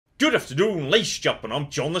Good afternoon, ladies and gentlemen, I'm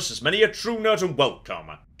John, this is many a true nerd, and welcome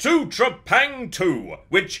to Trepang²,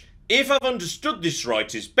 which, if I've understood this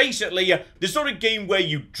right, is basically the sort of game where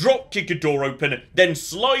you drop kick a door open, then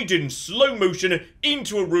slide in slow motion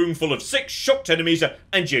into a room full of 6 shocked enemies,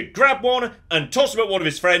 and you grab one and toss him at one of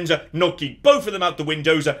his friends, knocking both of them out the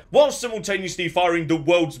windows, while simultaneously firing the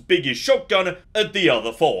world's biggest shotgun at the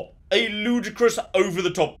other 4. A ludicrous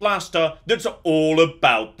over-the-top blaster that's all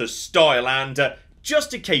about the style, and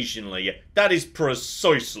just occasionally, that is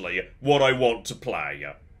precisely what I want to play.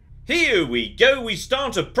 Here we go, we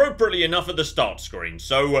start appropriately enough at the start screen,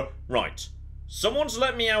 so, right. Someone's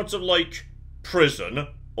let me out of, like, prison,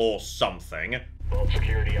 or something. Vault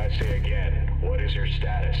security, I say again, what is your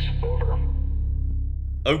status? Over.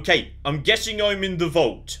 Okay, I'm guessing I'm in the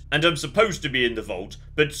vault, and I'm supposed to be in the vault,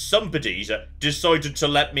 but somebody's decided to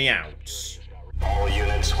let me out. All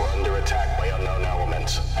units were under attack by unknown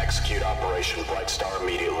elements. Execute Operation Bright Star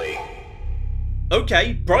immediately.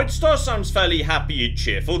 Okay, Bright Star sounds fairly happy and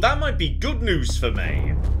cheerful. That might be good news for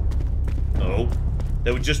me. Oh,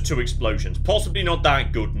 there were just 2 explosions. Possibly not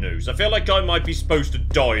that good news. I feel like I might be supposed to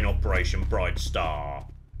die in Operation Bright Star.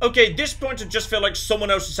 Okay, at this point I just feel like someone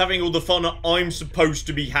else is having all the fun I'm supposed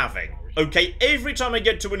to be having. Okay, every time I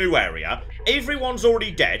get to a new area, everyone's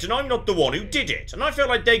already dead and I'm not the one who did it. And I feel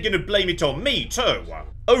like they're gonna blame it on me too.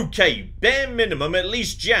 Okay, bare minimum, at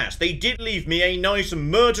least jazz. They did leave me a nice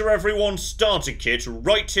murder everyone starter kit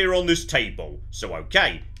right here on this table. So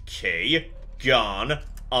okay, key, gun,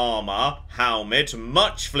 armor, helmet,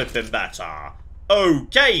 much flipping better.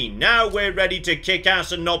 Okay, now we're ready to kick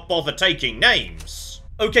ass and not bother taking names.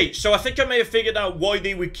 Okay, so I think I may have figured out why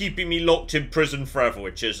they were keeping me locked in prison forever,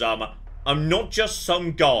 which is, I'm not just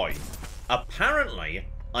some guy. Apparently,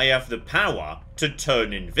 I have the power to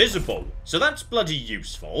turn invisible, so that's bloody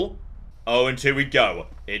useful. Oh, and here we go.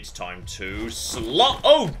 It's time to slide.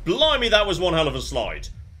 Oh, blimey, that was one hell of a slide.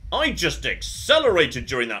 I just accelerated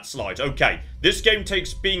during that slide. Okay, this game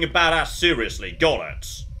takes being a badass seriously. Got it.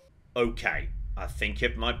 Okay, I think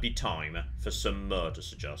it might be time for some murder,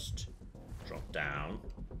 so just drop down,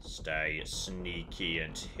 stay sneaky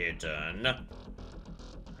and hidden.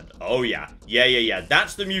 And oh yeah,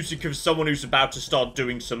 that's the music of someone who's about to start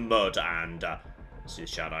doing some murder. And see the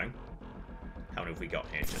shadowing. How many have we got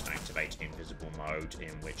here? Just activate invisible mode,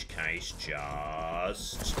 in which case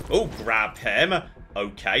just... oh, grab him.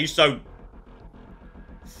 Okay, so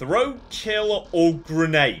throw, kill, or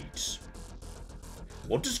grenade.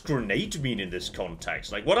 What does grenade mean in this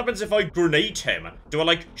context? Like, what happens if I grenade him? Do I,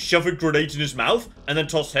 like, shove a grenade in his mouth and then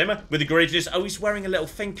toss him with a grenade in his... oh, he's wearing a little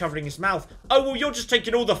thing covering his mouth. Oh, well, you're just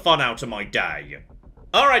taking all the fun out of my day.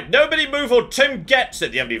 Alright, nobody move or Tim gets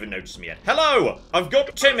it. They haven't even noticed me yet. Hello! I've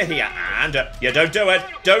got Tim here, and... yeah, don't do it.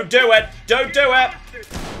 Don't do it. Don't do it.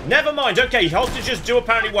 Never mind. Okay, hostages do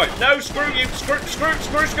apparently work. No, screw you. Screw.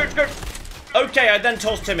 Okay, I then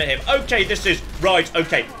tossed him at him. Okay, this is... right,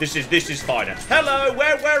 okay, this is fine. Hello,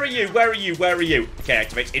 where are you? Where are you? Okay,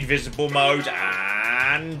 activate invisible mode,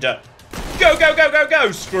 and... go!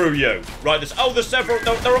 Screw you. Right, there's several...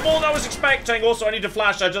 there are more than I was expecting. Also, I need a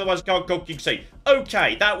flashlight, otherwise I can't see.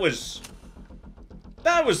 Okay, that was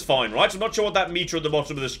fine, right? I'm not sure what that meter at the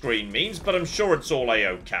bottom of the screen means, but I'm sure it's all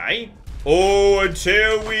a-okay. Oh, and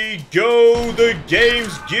here we go. The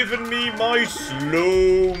game's given me my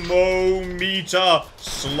slow-mo meter.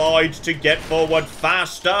 Slide to get forward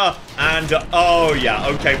faster. And, oh yeah,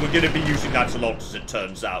 okay, we're going to be using that a lot as it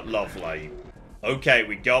turns out. Lovely. Okay,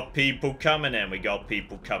 we got people coming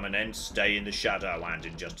in. Stay in the shadow land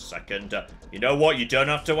in just a second. You know what? You don't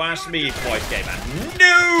have to ask me twice, game man.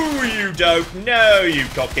 No, you don't. No, you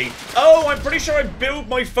cocky. Oh, I'm pretty sure I build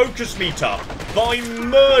my focus meter by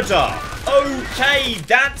murder. Okay,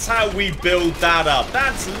 that's how we build that up.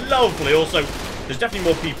 That's lovely. Also, there's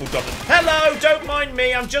definitely more people coming. Hello, don't mind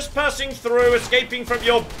me. I'm just passing through, escaping from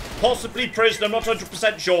your possibly prison. I'm not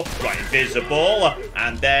 100% sure. Right, invisible.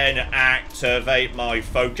 And then activate my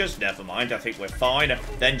focus. Never mind, I think we're fine.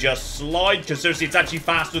 Then just slide, because seriously, it's actually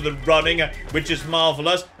faster than running, which is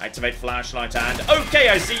marvelous. Activate flashlight and... okay,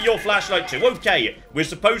 I see your flashlight too. Okay, we're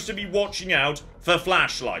supposed to be watching out for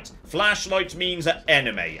flashlights. Flashlight means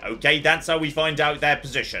enemy, okay? That's how we find out their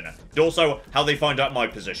position. And also, how they find out my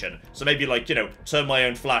position. So maybe, like, you know, turn my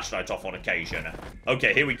own flashlight off on occasion.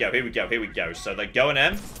 Okay, here we go. So they're going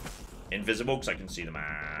in. Invisible, because I can see them.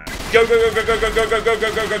 Go.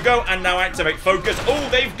 And now activate focus. Oh,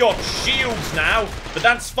 they've got shields now. But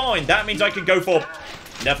that's fine. That means I can go for...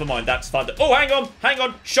 never mind, that's fine. Oh, hang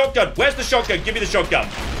on. Shotgun. Where's the shotgun? Give me the shotgun.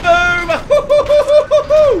 Boom!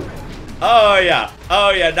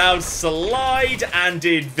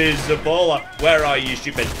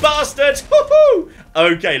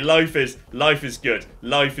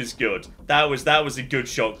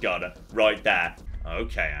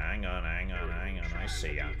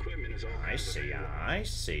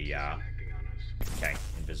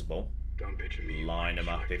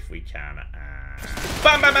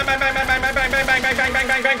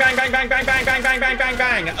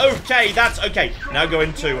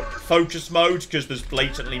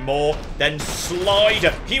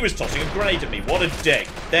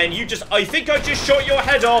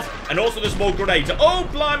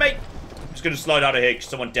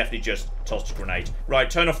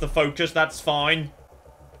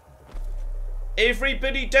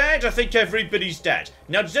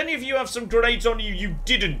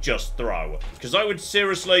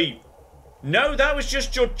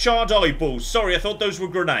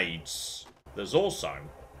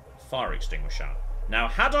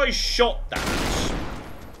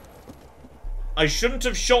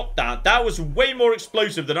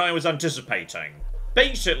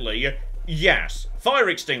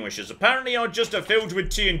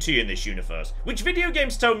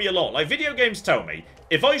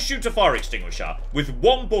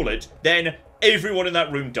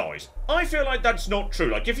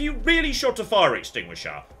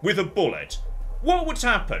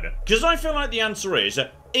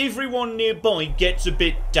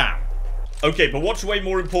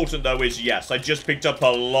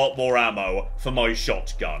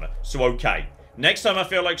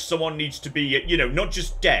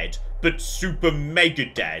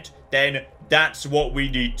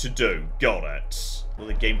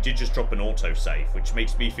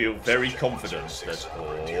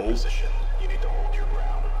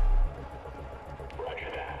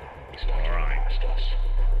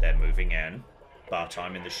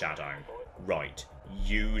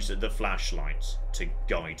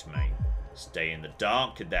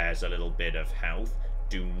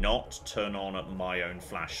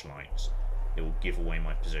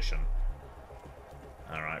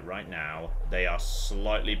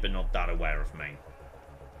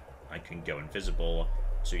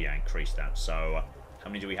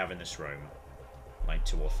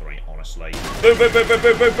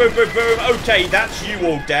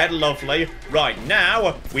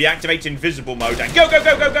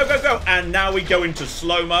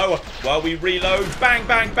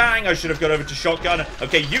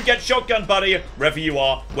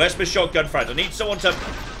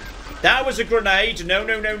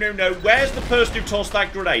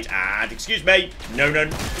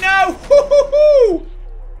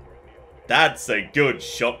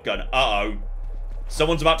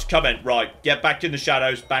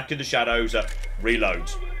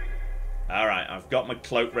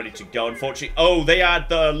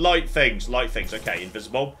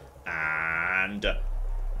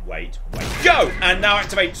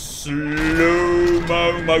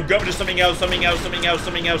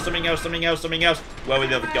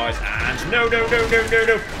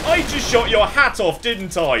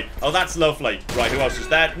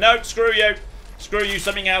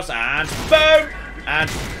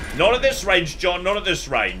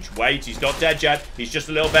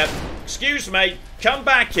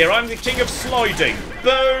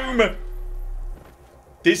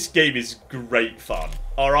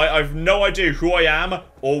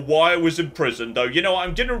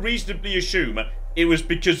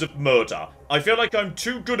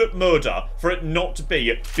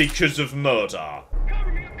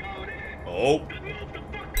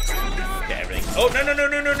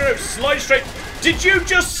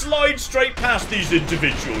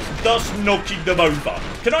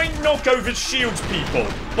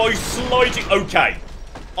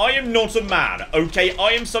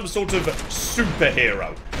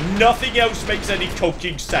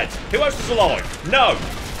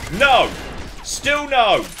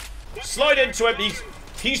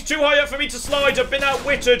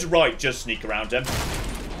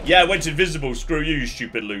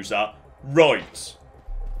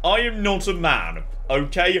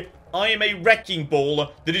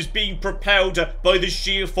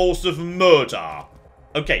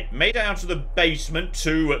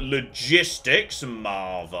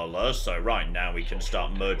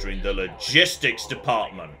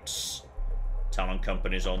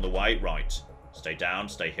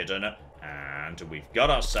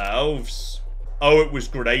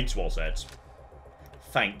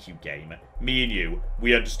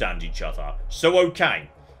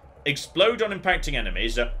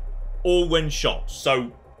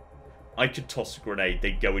 I could toss a grenade,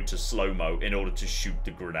 they'd go into slow-mo in order to shoot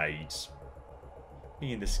the grenades.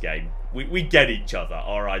 Me in this game. We get each other,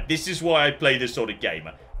 alright? This is why I play this sort of game.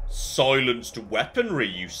 Silenced weaponry,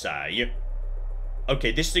 you say?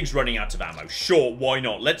 Okay, this thing's running out of ammo. Sure, why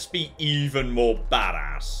not? Let's be even more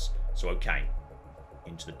badass. So, okay.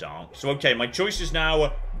 Into the dark. So, okay, my choice is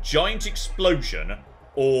now giant explosion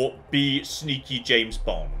or be sneaky James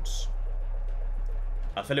Bond.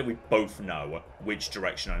 I feel like we both know which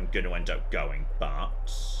direction I'm going to end up going, but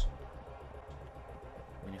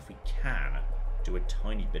I mean, if we can do a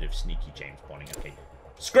tiny bit of sneaky James Bonding, okay.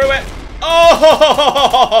 Screw it!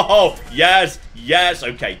 Oh! Yes, yes.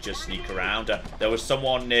 Okay, just sneak around. There was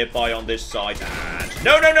someone nearby on this side, and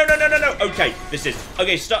no. Okay, this is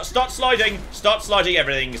okay. Start sliding. Start sliding.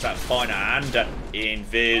 Everything's fine. And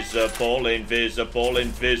invisible.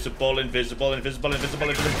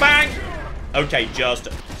 Bang! Okay, just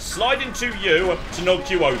slide into you to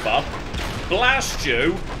knock you over. Blast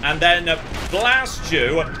you, and then blast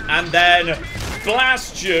you, and then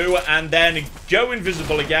blast you, and then go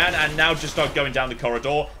invisible again, and now just start going down the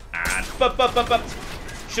corridor, and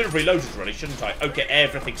should have reloaded really, shouldn't I? Okay,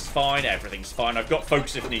 everything's fine, I've got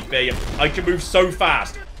focus if need be. I can move so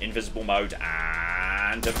fast. Invisible mode,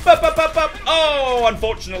 and oh,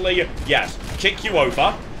 unfortunately, yes, kick you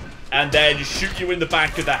over, and then shoot you in the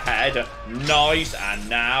back of the head. Nice, and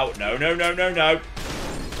now, no.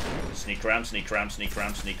 Sneak around,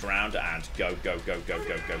 and go.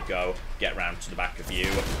 Get around to the back of you.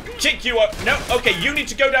 Kick you up. No, okay, you need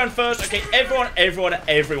to go down first. Okay, everyone,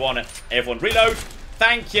 reload.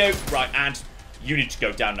 Thank you. Right, and you need to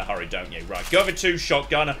go down in a hurry, don't you? Right, go over to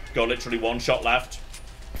shotgun. Got literally one shot left.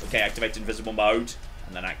 Okay, activate invisible mode,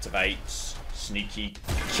 and then activate sneaky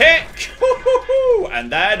kick.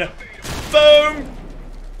 And then, boom.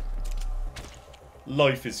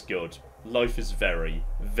 Life is good. Life is very,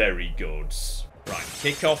 very good. Right,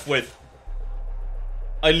 kick off with...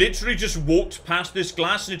 I literally just walked past this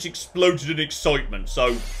glass and it exploded in excitement,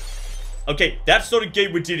 so... Okay, that's not a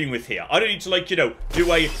game we're dealing with here. I don't need to, like, you know,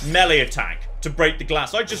 do a melee attack to break the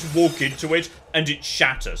glass. I just walk into it and it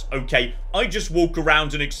shatters, okay? I just walk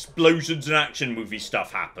around and explosions and action movie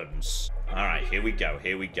stuff happens. Alright, here we go,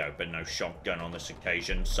 but no shotgun on this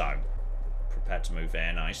occasion, so... Prepare to move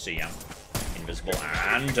in, I see ya. Invisible,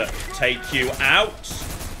 and take you out.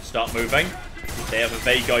 Start moving. They have a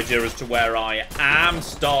vague idea as to where I am.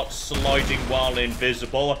 Start sliding while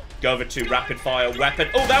invisible. Go over to rapid fire weapon.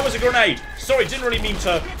 Oh, that was a grenade. Sorry, didn't really mean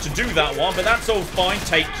to do that one, but that's all fine.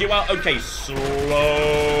 Take you out. Okay, slow-mo.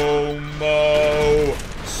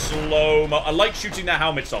 I like shooting their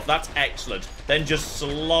helmets off. That's excellent. Then just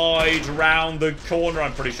slide round the corner.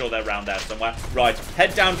 I'm pretty sure they're around there somewhere. Right,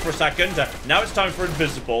 head down for a second. Now it's time for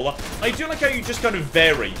invisible. I do like how you just kind of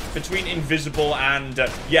vary between invisible and,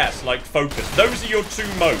 yes, like focus. Those are your two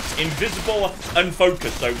modes, invisible and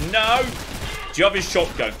focus. So, no. Do you have his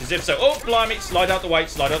shotgun? Because if so, oh, blimey, slide out the way,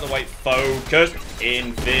 focus,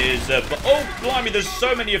 invisible. Oh, blimey, there's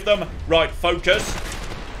so many of them. Right, focus.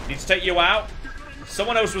 Need to take you out.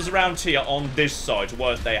 Someone else was around here on this side,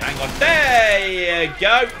 weren't they? Hang on. There you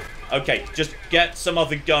go. Okay, just get some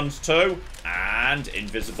other guns too. And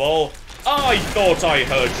invisible. I thought I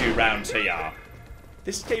heard you round here.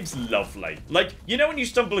 This game's lovely. Like, you know when you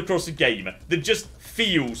stumble across a game that just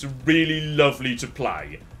feels really lovely to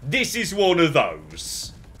play? This is one of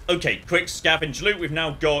those. Okay, quick scavenge loot. We've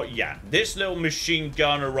now got, yeah, this little machine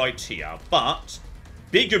gun right here. But...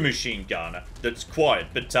 bigger machine gun that's quiet,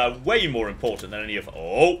 but way more important than any of...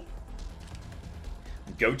 Oh!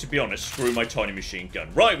 I'm going to be honest, screw my tiny machine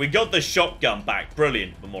gun. Right, we got the shotgun back.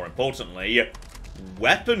 Brilliant. But more importantly,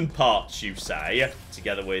 weapon parts, you say,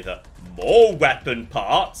 together with more weapon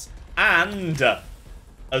parts and a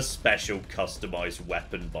special customized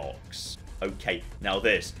weapon box. Okay, now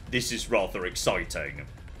this is rather exciting.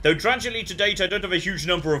 Though tragically to date, I don't have a huge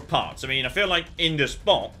number of parts. I mean, I feel like in this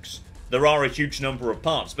box... there are a huge number of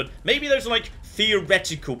parts, but maybe those are like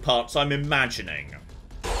theoretical parts I'm imagining.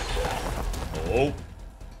 Oh.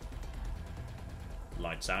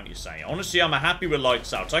 Lights out, you say. Honestly, I'm happy with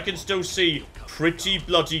lights out. I can still see pretty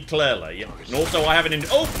bloody clearly. And also, I haven't...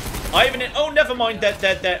 Oh, never mind.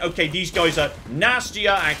 They're... Okay, these guys are nastier.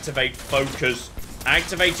 Activate focus.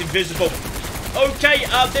 Activate invisible. Okay,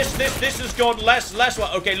 this has gone less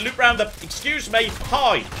well. Okay, loop round the... Excuse me.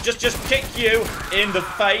 Hi. Just kick you in the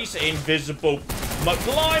face. Invisible.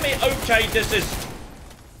 Blimey. Okay, this is...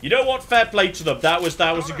 You know what? Fair play to them. That was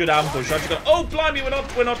a good ambush. I just got... Oh, blimey.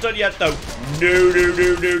 We're not done yet, though.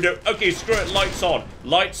 No. Okay, screw it. Lights on.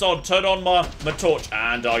 Lights on. Turn on my torch.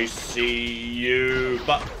 And I see you.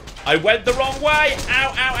 But I went the wrong way.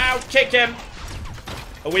 Ow. Kick him.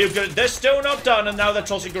 We're good. They're still not done, and now they're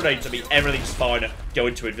tossing grenades at me. Everything's fine. Go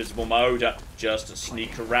into invisible mode. Just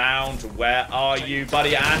sneak around. Where are you,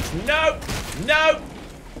 buddy? And no! No!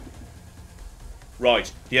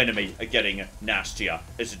 Right, the enemy are getting nastier,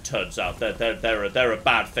 as it turns out. There are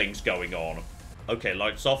bad things going on. Okay,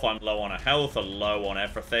 lights off. I'm low on health, low on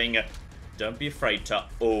everything. Don't be afraid to...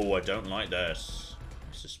 Oh, I don't like this.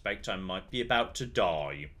 I suspect I might be about to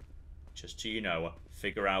die. Just so you know,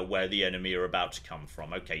 figure out where the enemy are about to come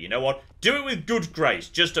from. Okay, you know what? Do it with good grace.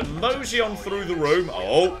 Just a mosey on through the room.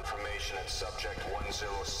 Oh. Information at subject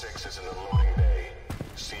 106 is in the loading bay.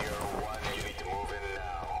 Sierra 1, you need to move in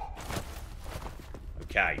now.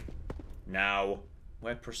 Okay. Now,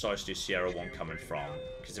 where precisely is Sierra 1 coming from?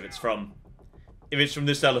 Because if it's from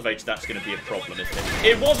this elevator, that's going to be a problem, isn't it?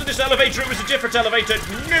 It wasn't this elevator, it was a different elevator.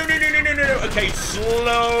 No, no, no, no, no, no, no. Okay,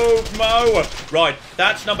 slow-mo. Right,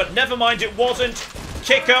 that's number... Never mind, it wasn't.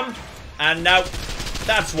 Kick him. And now,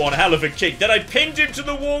 that's one hell of a kick. Then I pinned him to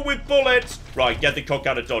the wall with bullets. Right, get the cock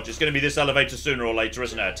out of dodge. It's going to be this elevator sooner or later,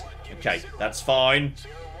 isn't it? Okay, that's fine.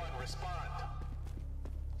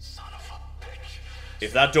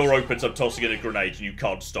 If that door opens, I'm tossing in a grenade and you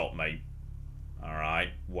can't stop me. Alright,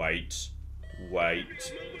 wait.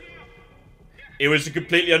 Wait. It was a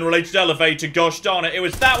completely unrelated elevator. Gosh darn it. It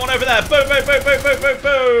was that one over there. Boom, boom, boom, boom, boom, boom,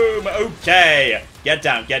 boom. Okay. Get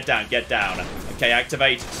down, get down, get down. Okay,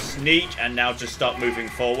 activate sneak. And now just start moving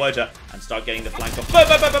forward. And start getting the flank off. Boom,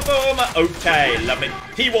 boom, boom, boom, boom. Okay, lovely.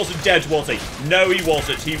 He wasn't dead, was he? No, he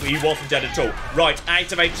wasn't. He wasn't dead at all. Right,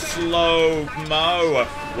 activate slow-mo.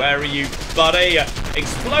 Where are you, buddy?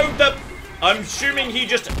 Explode the... I'm assuming he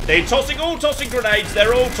just... They're all tossing grenades.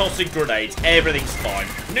 They're all tossing grenades. Everything's fine.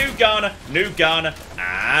 New gun,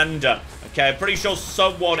 and... okay, I'm pretty sure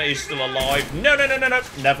someone is still alive. No, no, no, no, no.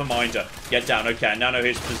 Never mind. Get down. Okay, now know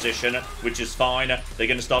his position, which is fine. They're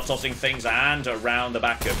going to start tossing things and around the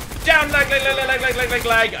back of... Down,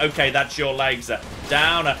 leg. Okay, that's your legs.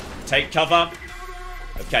 Down. Take cover.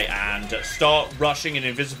 Okay, and start rushing in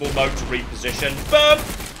invisible mode to reposition. Boom.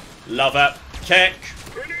 Love it. Kick.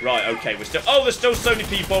 Right, okay, we're still... Oh, there's still so many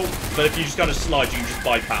people. But if you just kind of slide, you can just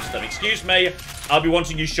bypass them. Excuse me. I'll be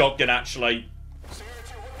wanting you shotgun, actually.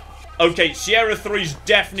 Okay, Sierra 3's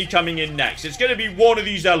definitely coming in next. It's going to be one of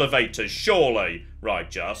these elevators, surely. Right,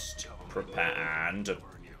 just prepare and...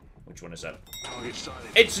 Which one is that?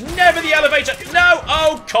 It's never the elevator. No!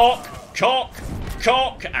 Oh, cock,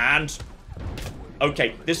 and...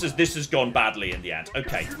 Okay, this has gone badly in the end.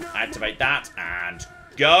 Okay, activate that and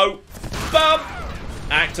go. Bump!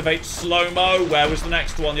 Activate slow-mo. Where was the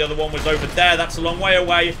next one? The other one was over there. That's a long way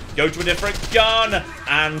away. Go to a different gun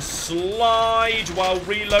and slide while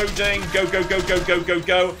reloading. Go, go, go, go, go, go,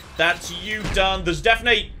 go. That's you done. There's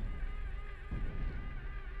definitely...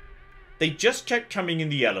 They just kept coming in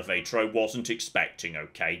the elevator I wasn't expecting,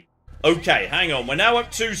 okay? Okay, hang on. We're now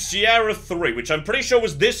up to Sierra 3, which I'm pretty sure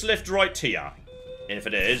was this lift right here. And if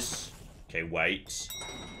it is... Okay, wait.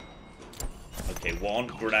 Okay, one.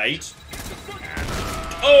 Grenade.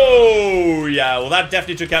 Oh, yeah. Well, that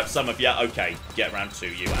definitely took out some of you. Okay, get around to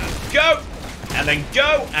you and go. And then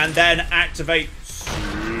go. And then activate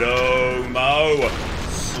slow-mo.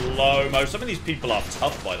 Slow-mo. Some of these people are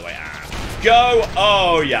tough, by the way. And go.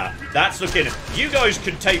 Oh, yeah. That's looking... You guys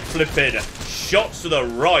can take flipping shots to the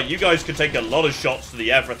right. You guys can take a lot of shots to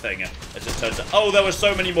the everything, as it turns out. Oh, there were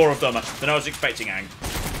so many more of them than I was expecting, and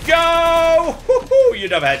go! Woohoo! You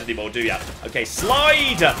don't have a head anymore, do ya? Okay,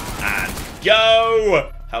 slide and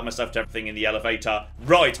go! Help myself to everything in the elevator.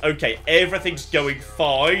 Right, okay, everything's going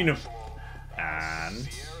fine. And...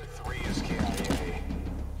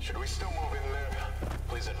 Should we still move in there?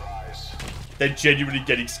 Please advise. They're genuinely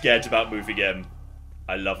getting scared about moving in.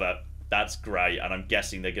 I love it. That's great. And I'm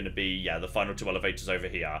guessing they're going to be, yeah, the final two elevators over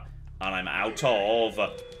here. And I'm out of,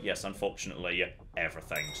 yes, unfortunately,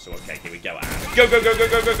 everything. So, okay, here we go. And go, go, go, go,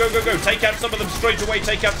 go, go, go, go, go. Take out some of them straight away.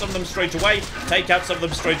 Take out some of them straight away. Take out some of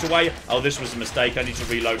them straight away. Oh, this was a mistake. I need to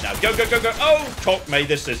reload now. Go, go, go, go. Oh, cock me.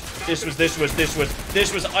 This was.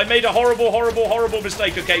 I made a horrible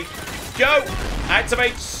mistake. Okay, go.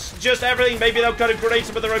 Activate just everything. Maybe they'll kind of grenade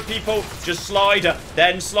some of their own people. Just slide.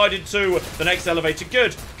 Then slide into the next elevator.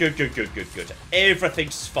 Good. Good, good, good, good, good.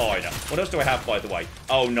 Everything's fine. What else do I have, by the way?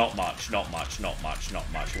 Oh, not much. Not much. Not much. Not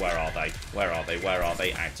much. Where are they? Where are they? Where are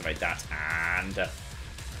they? Activate that. And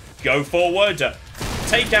go forward.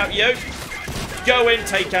 Take out you. Go in,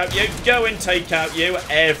 take out you. Go in, take out you.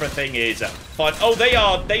 Everything is fine. Oh,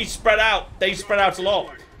 they spread out. They spread out a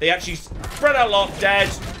lot. They actually spread out a lot.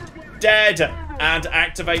 Dead. Dead. And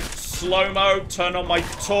activate slow-mo. Turn on my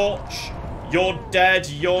torch. You're dead.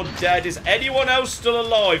 You're dead. Is anyone else still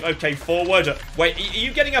alive? Okay, forward. Wait, are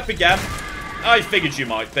you getting up again? I figured you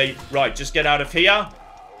might be. Right, just get out of here.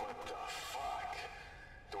 What the fuck?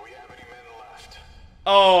 Do we have any men left?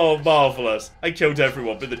 Oh, marvelous. I killed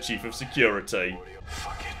everyone but the chief of security.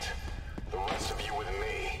 Fuck it. The rest of you with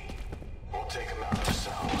me. We'll take them out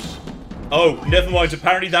ourselves. Oh, never mind.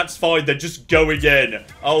 Apparently that's fine. They're just going in.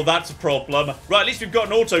 Oh, that's a problem. Right, at least we've got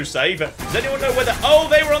an autosave. Does anyone know where the... Oh,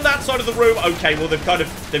 they were on that side of the room. Okay, well, they've got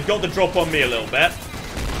the drop on me a little bit.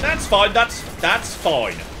 That's fine. That's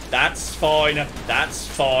fine. That's fine. That's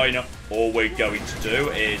fine. All we're going to do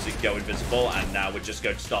is go invisible, and now we're just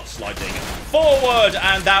going to start sliding forward,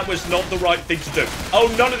 and that was not the right thing to do.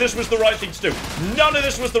 Oh, none of this was the right thing to do. None of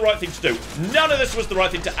this was the right thing to do. None of this was the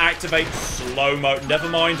right thing to activate slow-mo. Never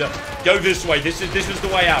mind. Go this way. This was the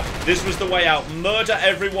way out. This was the way out. Murder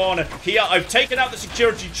everyone. Here, I've taken out the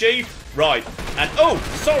security chief. Right, and oh,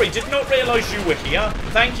 sorry, did not realise you were here.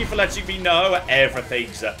 Thank you for letting me know.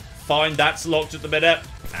 Everything's fine. That's locked at the minute.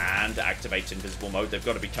 And activate invisible mode. They've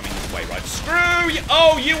got to be coming this way, right? Screw you!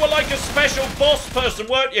 Oh, you were like a special boss person,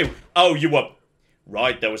 weren't you? Oh, you were...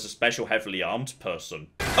 Right, there was a special heavily armed person.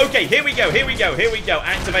 Okay, here we go, here we go, here we go.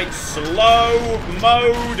 Activate slow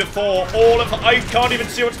mode for all of... I can't even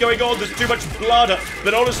see what's going on. There's too much blood.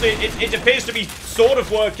 But honestly, it appears to be sort of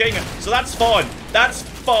working. So that's fine. That's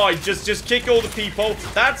fine. Just kick all the people.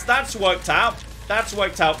 That's worked out. That's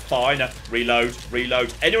worked out fine. Reload,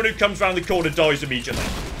 reload. Anyone who comes around the corner dies immediately.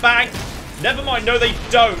 Bang! Never mind, no they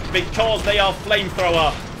don't, because they are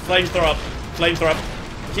flamethrower. Flamethrower.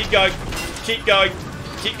 Flamethrower. Keep going. Keep going.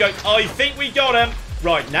 Keep going. I think we got him.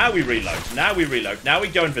 Right, now we reload. Now we reload. Now we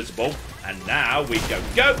go invisible. And now we go.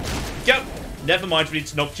 Go! Go! Never mind, we need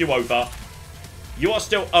to knock you over. You are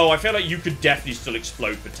still... Oh, I feel like you could definitely still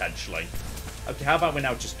explode, potentially. Okay, how about we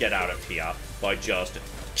now just get out of here by just...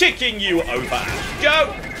 kicking you over and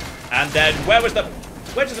go! And then, where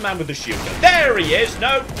does the man with the shield go? There he is!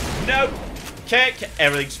 No! No! Kick!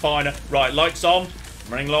 Everything's fine. Right, lights on.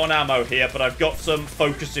 I'm running low on ammo here, but I've got some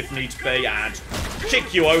focus if needs be, and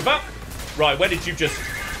kick you over. Right, where did you just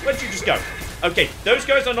go? Okay, those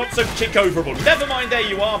guys are not so kick-overable. Never mind, there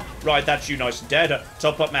you are. Right, that's you nice and dead.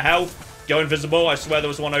 Top up my health. Go invisible. I swear there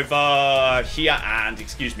was one over here, and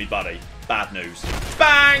excuse me, buddy. Bad news.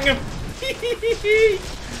 Bang!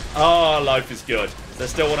 Oh, life is good.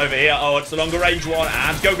 There's still one over here. Oh, it's the longer range one.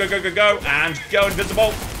 And go, go, go, go, go. And go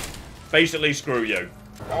invisible. Basically, screw you.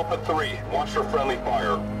 Alpha 3, watch for friendly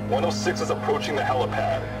fire. 106 is approaching the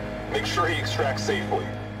helipad. Make sure he extracts safely.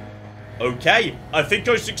 Okay, I think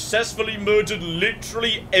I successfully murdered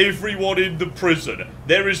literally everyone in the prison.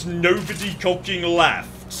 There is nobody cocking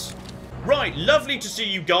left. Right, lovely to see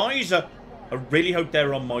you guys. I really hope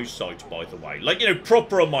they're on my side, by the way. Like, you know,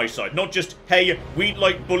 proper on my side. Not just, hey, we'd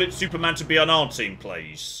like Bullet Superman to be on our team,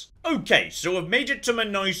 please. Okay, so I've made it to my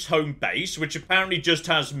nice home base, which apparently just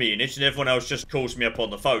has me in it, and everyone else just calls me up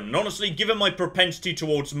on the phone. And honestly, given my propensity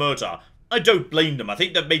towards murder, I don't blame them. I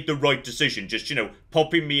think they've made the right decision, just, you know,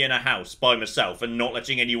 popping me in a house by myself and not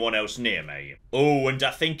letting anyone else near me. Oh, and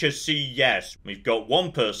I think I see, yes, we've got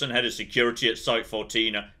one person, head of security at Site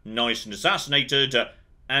 14, nice and assassinated,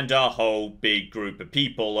 and a whole big group of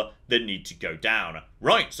people that need to go down.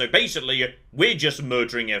 Right, so basically, we're just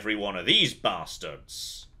murdering every one of these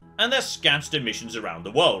bastards. And they're scattered in missions around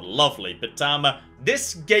the world. Lovely. But,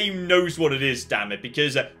 this game knows what it is, damn it,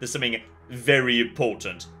 because there's something very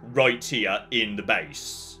important right here in the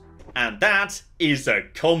base. And that is a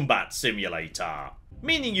combat simulator.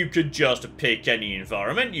 Meaning you could just pick any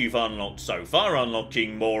environment you've unlocked so far,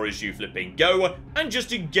 unlocking more as you flipping go, and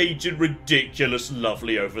just engage in ridiculous,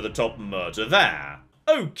 lovely, over-the-top murder there.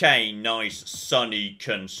 Okay, nice sunny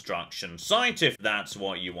construction site, if that's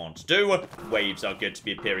what you want to do. Waves are good to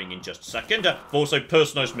be appearing in just a second. I've also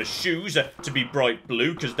personalised my shoes to be bright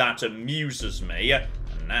blue, because that amuses me. And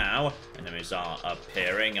now, enemies are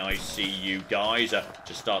appearing. I see you guys.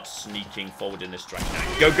 Just start sneaking forward in this direction.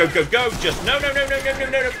 Go, go, go, go! Just no, no, no, no, no, no,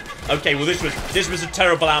 no, no. Okay, well this was a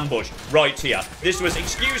terrible ambush right here. This was,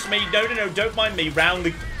 excuse me, no, no, no, don't mind me. Round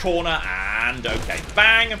the corner and okay,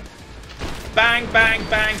 bang. Bang, bang,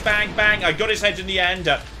 bang, bang, bang. I got his head in the end.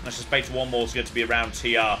 I suspect one more's going to be around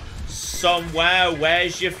here somewhere.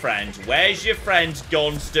 Where's your friend? Where's your friend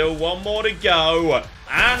gone? Still one more to go.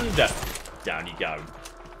 And down you go.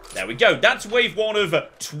 There we go. That's wave 1 of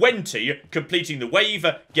 20. Completing the wave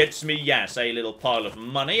gets me, yes, a little pile of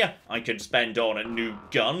money I can spend on new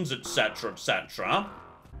guns, etc., etc.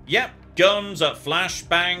 Yep. Guns,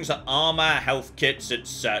 flashbangs, armor, health kits,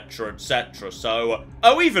 etc., etc. So,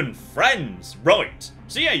 oh, even friends, right.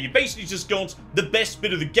 So yeah, you basically just got the best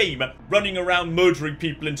bit of the game, running around murdering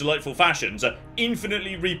people in delightful fashions,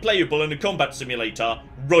 infinitely replayable in a combat simulator,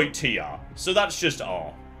 right here. So that's just,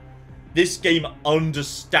 oh. This game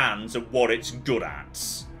understands what it's good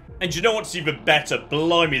at. And you know what's even better?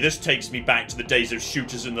 Blimey, this takes me back to the days of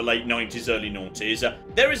shooters in the late 90s, early 90s.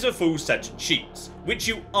 There is a full set of cheats, which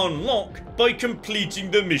you unlock by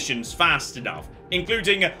completing the missions fast enough,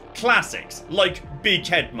 including classics like Big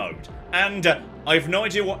Head Mode. And I have no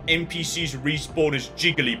idea what NPCs respawn as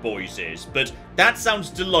Jiggly Boys is, but that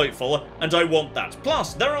sounds delightful, and I want that.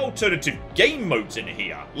 Plus, there are alternative game modes in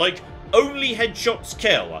here, like only headshots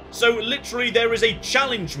kill. So literally there is a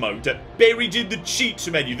challenge mode buried in the cheat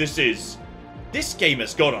menu. This game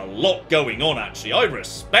has got a lot going on, actually. I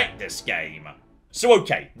respect this game. So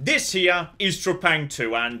okay, this here is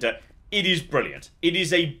Trepang², and it is brilliant. It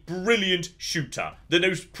is a brilliant shooter that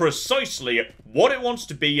knows precisely what it wants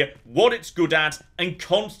to be, what it's good at, and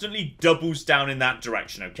constantly doubles down in that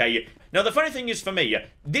direction, okay? Now, the funny thing is, for me,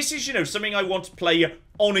 this is, something I want to play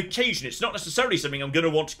on occasion. It's not necessarily something I'm going to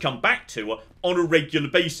want to come back to on a regular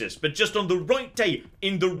basis, but just on the right day,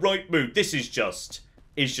 in the right mood. This is just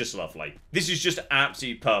lovely. This is just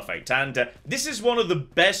absolutely perfect, and this is one of the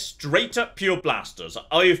best straight-up pure blasters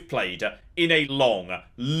I have played in a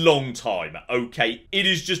long time, okay? It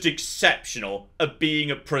is just exceptional at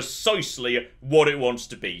being precisely what it wants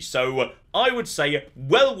to be, so I would say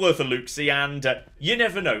well worth a look-see, and you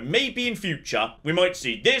never know, maybe in future we might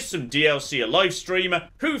see this, some DLC, a live stream,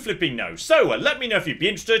 who flipping knows? So let me know if you'd be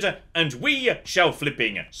interested, and we shall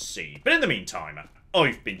flipping see. But in the meantime,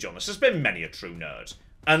 I've been John, this has been Many a True Nerd,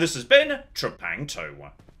 and this has been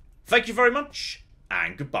Trepang². Thank you very much,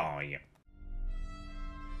 and goodbye.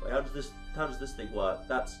 Wait, how does this thing work?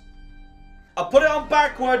 I put it on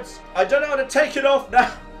backwards. I don't know how to take it off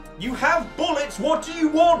now. You have bullets. What do you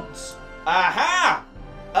want? Aha!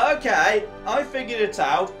 Okay, I figured it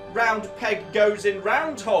out. Round peg goes in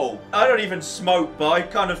round hole. I don't even smoke, but I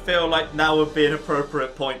kind of feel like now would be an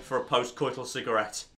appropriate point for a post-coital cigarette.